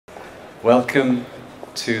Welcome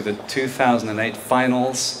to the 2008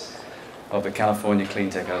 finals of the California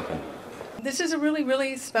Clean Tech Open. This is a really,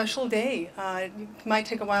 really special day. It might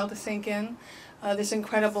take a while to sink in. This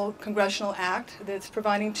incredible congressional act that's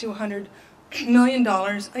providing $200 million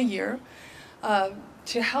a year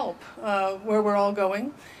to help where we're all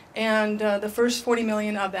going. And the first $40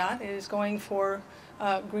 million of that is going for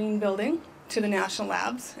green building to the national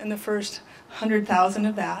labs, and the first 100,000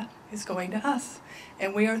 of that is going to us.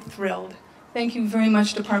 And we are thrilled. Thank you very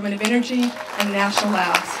much, Department of Energy and National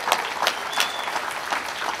Labs.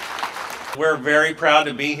 We're very proud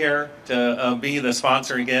to be here, to be the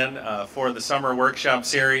sponsor again for the summer workshop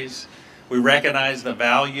series. We recognize the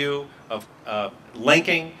value of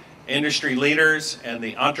linking industry leaders and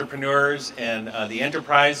the entrepreneurs and the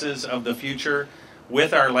enterprises of the future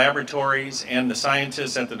with our laboratories and the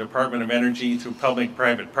scientists at the Department of Energy through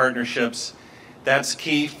public-private partnerships. That's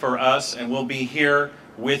key for us, and we'll be here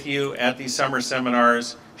with you at these summer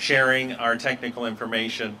seminars sharing our technical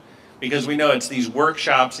information, because we know it's these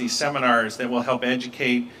workshops, these seminars that will help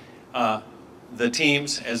educate the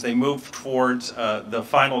teams as they move towards the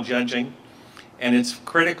final judging. And it's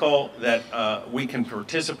critical that we can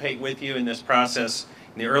participate with you in this process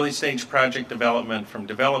in the early stage project development, from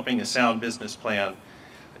developing a sound business plan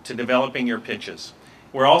to developing your pitches.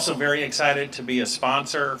 We're also very excited to be a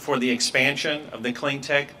sponsor for the expansion of the Clean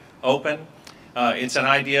Tech Open. It's an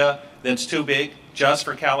idea that's too big just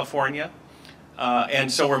for California.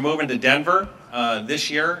 And so we're moving to Denver this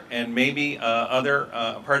year, and maybe other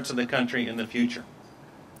parts of the country in the future.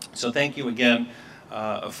 So thank you again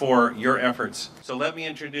for your efforts. So let me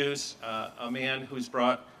introduce a man who's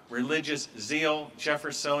brought religious zeal,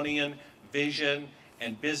 Jeffersonian vision,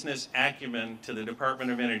 and business acumen to the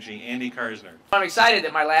Department of Energy. Andy Karsner. I'm excited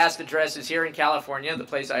that my last address is here in California, the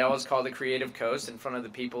place I always call the Creative Coast, in front of the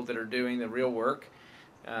people that are doing the real work.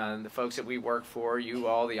 The folks that we work for, you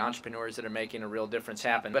all, the entrepreneurs that are making a real difference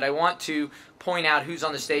happen. But I want to point out who's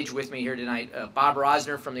on the stage with me here tonight. Bob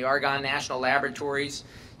Rosner from the Argonne National Laboratories,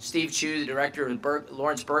 Steve Chu, the director of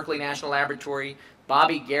Lawrence Berkeley National Laboratory,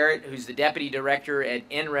 Bobby Garrett, who's the deputy director at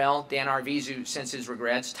NREL, Dan Arvizu sends his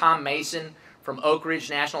regrets, Tom Mason from Oak Ridge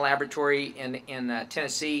National Laboratory in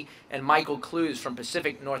Tennessee, and Michael Clues from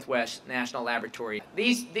Pacific Northwest National Laboratory.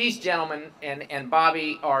 These gentlemen and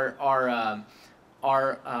Bobby are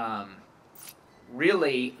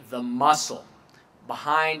really the muscle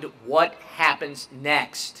behind what happens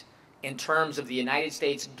next in terms of the United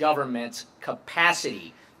States government's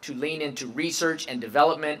capacity to lean into research and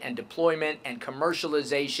development and deployment and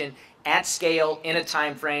commercialization at scale in a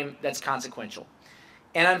time frame that's consequential.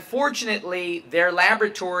 And unfortunately, their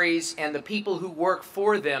laboratories and the people who work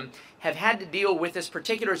for them have had to deal with this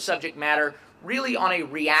particular subject matter really on a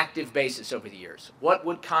reactive basis over the years. What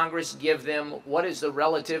would Congress give them? What is the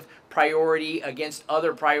relative priority against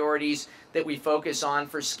other priorities that we focus on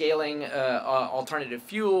for scaling alternative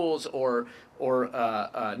fuels or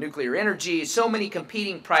nuclear energy? So many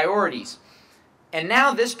competing priorities. And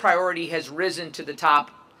now this priority has risen to the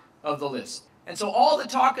top of the list. And so all the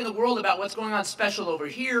talk in the world about what's going on special over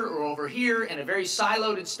here or over here in a very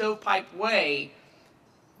siloed and stovepipe way,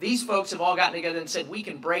 these folks have all gotten together and said, we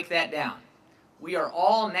can break that down. We are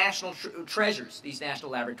all national treasures, these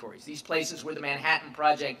national laboratories, these places where the Manhattan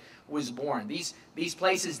Project was born, these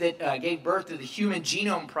places that gave birth to the Human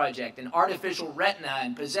Genome Project and artificial retina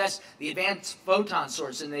and possess the advanced photon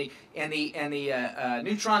source and the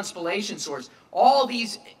neutron spallation source. All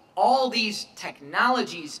these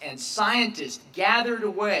technologies and scientists gathered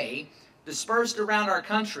away, dispersed around our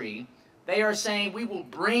country, they are saying we will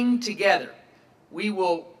bring together, we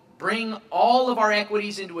will bring all of our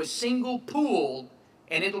equities into a single pool,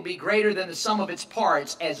 and it'll be greater than the sum of its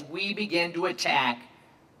parts as we begin to attack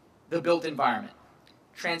the built environment.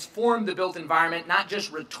 Transform the built environment, not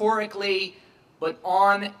just rhetorically, but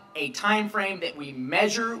on a time frame that we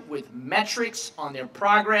measure with metrics on their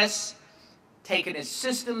progress, taking a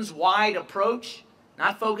systems-wide approach,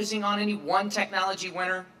 not focusing on any one technology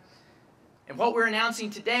winner. And what we're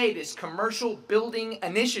announcing today, this commercial building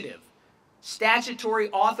initiative, statutory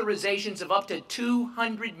authorizations of up to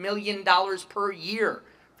 $200 million per year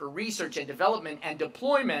for research and development and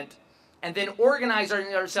deployment, and then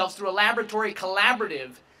organizing ourselves through a laboratory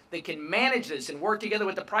collaborative that can manage this and work together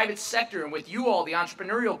with the private sector and with you all, the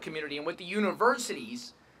entrepreneurial community, and with the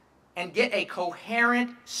universities, and get a coherent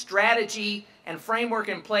strategy and framework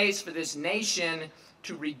in place for this nation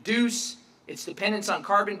to reduce its dependence on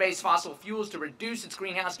carbon-based fossil fuels, to reduce its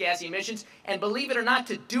greenhouse gas emissions, and believe it or not,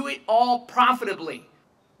 to do it all profitably.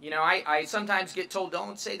 You know, I sometimes get told,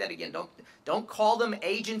 don't say that again. Don't call them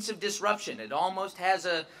agents of disruption. It almost has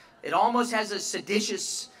a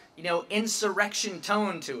seditious, insurrection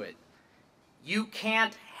tone to it. You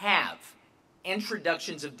can't have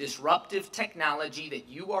introductions of disruptive technology that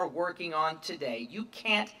you are working on today. You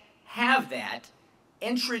can't have that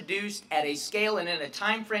introduced at a scale and in a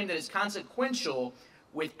time frame that is consequential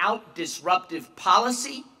without disruptive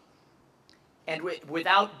policy and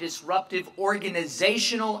without disruptive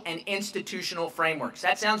organizational and institutional frameworks.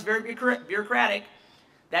 That sounds very bureaucratic.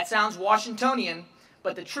 That sounds Washingtonian.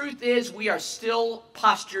 But the truth is we are still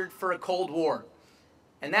postured for a Cold War.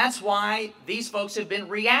 And that's why these folks have been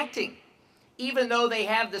reacting. Even though they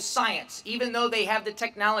have the science, even though they have the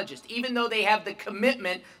technologists, even though they have the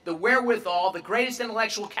commitment, the wherewithal, the greatest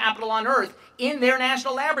intellectual capital on earth in their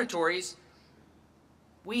national laboratories,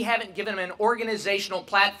 we haven't given them an organizational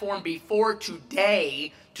platform before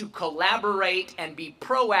today to collaborate and be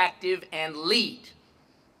proactive and lead.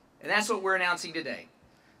 And that's what we're announcing today.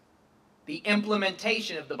 The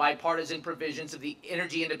implementation of the bipartisan provisions of the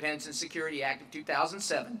Energy Independence and Security Act of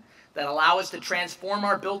 2007 that allow us to transform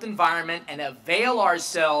our built environment and avail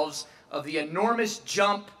ourselves of the enormous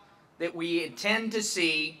jump that we intend to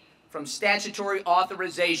see from statutory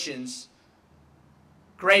authorizations,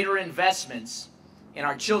 greater investments in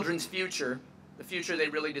our children's future, the future they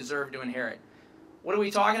really deserve to inherit. What are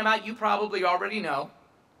we talking about? You probably already know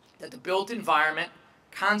that the built environment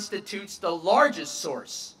constitutes the largest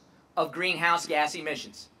source of greenhouse gas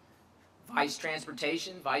emissions. Vice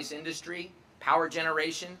transportation, vice industry, power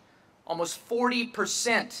generation. Almost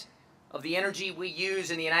 40% of the energy we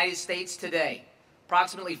use in the United States today,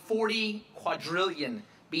 approximately 40 quadrillion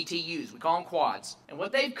BTUs, we call them quads. And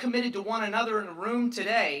what they've committed to one another in the room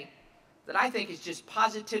today that I think is just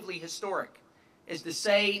positively historic is to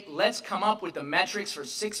say, let's come up with the metrics for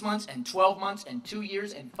 6 months and 12 months and 2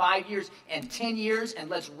 years and 5 years and 10 years, and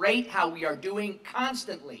let's rate how we are doing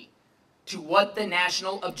constantly to what the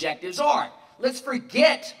national objectives are. Let's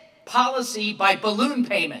forget policy by balloon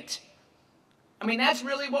payment. I mean, that's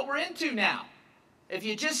really what we're into now. If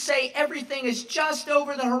you just say everything is just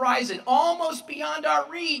over the horizon, almost beyond our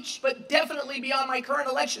reach, but definitely beyond my current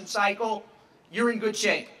election cycle, you're in good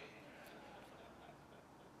shape.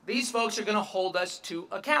 These folks are going to hold us to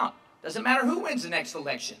account. Doesn't matter who wins the next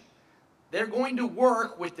election. They're going to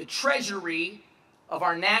work with the treasury of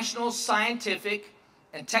our national scientific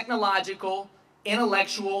and technological,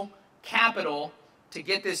 intellectual capital to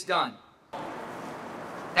get this done.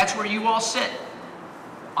 That's where you all sit,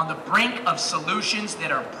 on the brink of solutions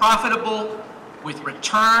that are profitable, with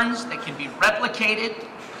returns that can be replicated,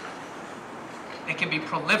 that can be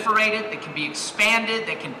proliferated, that can be expanded,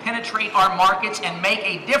 that can penetrate our markets and make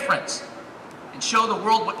a difference and show the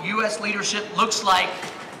world what U.S. leadership looks like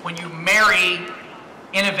when you marry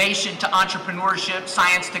innovation to entrepreneurship,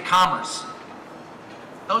 science to commerce.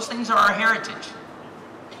 Those things are our heritage.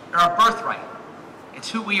 They're our birthright. It's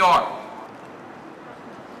who we are.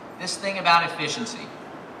 This thing about efficiency,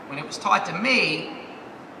 when it was taught to me,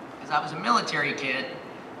 as I was a military kid,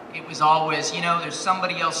 it was always, there's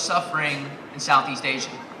somebody else suffering in Southeast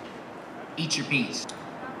Asia. Eat your peas.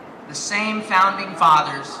 The same founding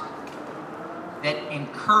fathers that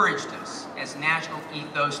encouraged us as national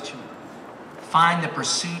ethos to find the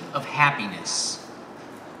pursuit of happiness,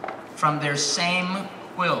 from their same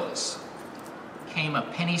quills came a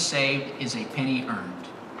penny saved is a penny earned,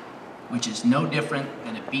 which is no different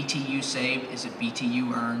than a BTU saved is a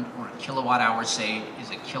BTU earned, or a kilowatt hour saved is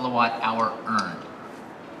a kilowatt hour earned.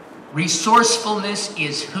 Resourcefulness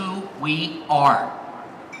is who we are.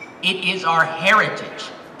 It is our heritage.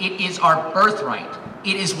 It is our birthright.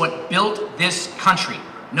 It is what built this country.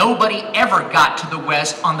 Nobody ever got to the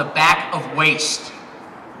West on the back of waste.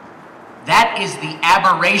 That is the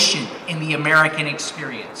aberration in the American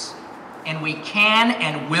experience. And we can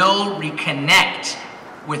and will reconnect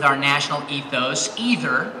with our national ethos,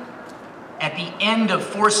 either at the end of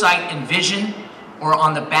foresight and vision or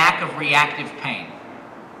on the back of reactive pain.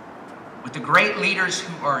 With the great leaders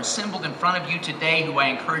who are assembled in front of you today, who I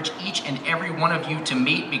encourage each and every one of you to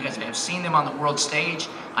meet because I have seen them on the world stage.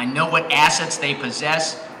 I know what assets they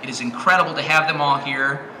possess. It is incredible to have them all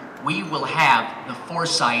here. We will have the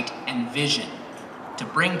foresight and vision to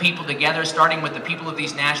bring people together, starting with the people of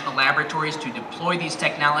these national laboratories, to deploy these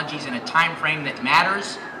technologies in a time frame that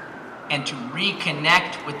matters, and to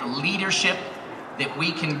reconnect with the leadership that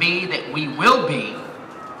we can be, that we will be,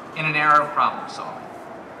 in an era of problem solving.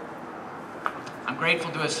 I'm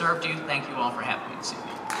grateful to have served you. Thank you all for having me this evening.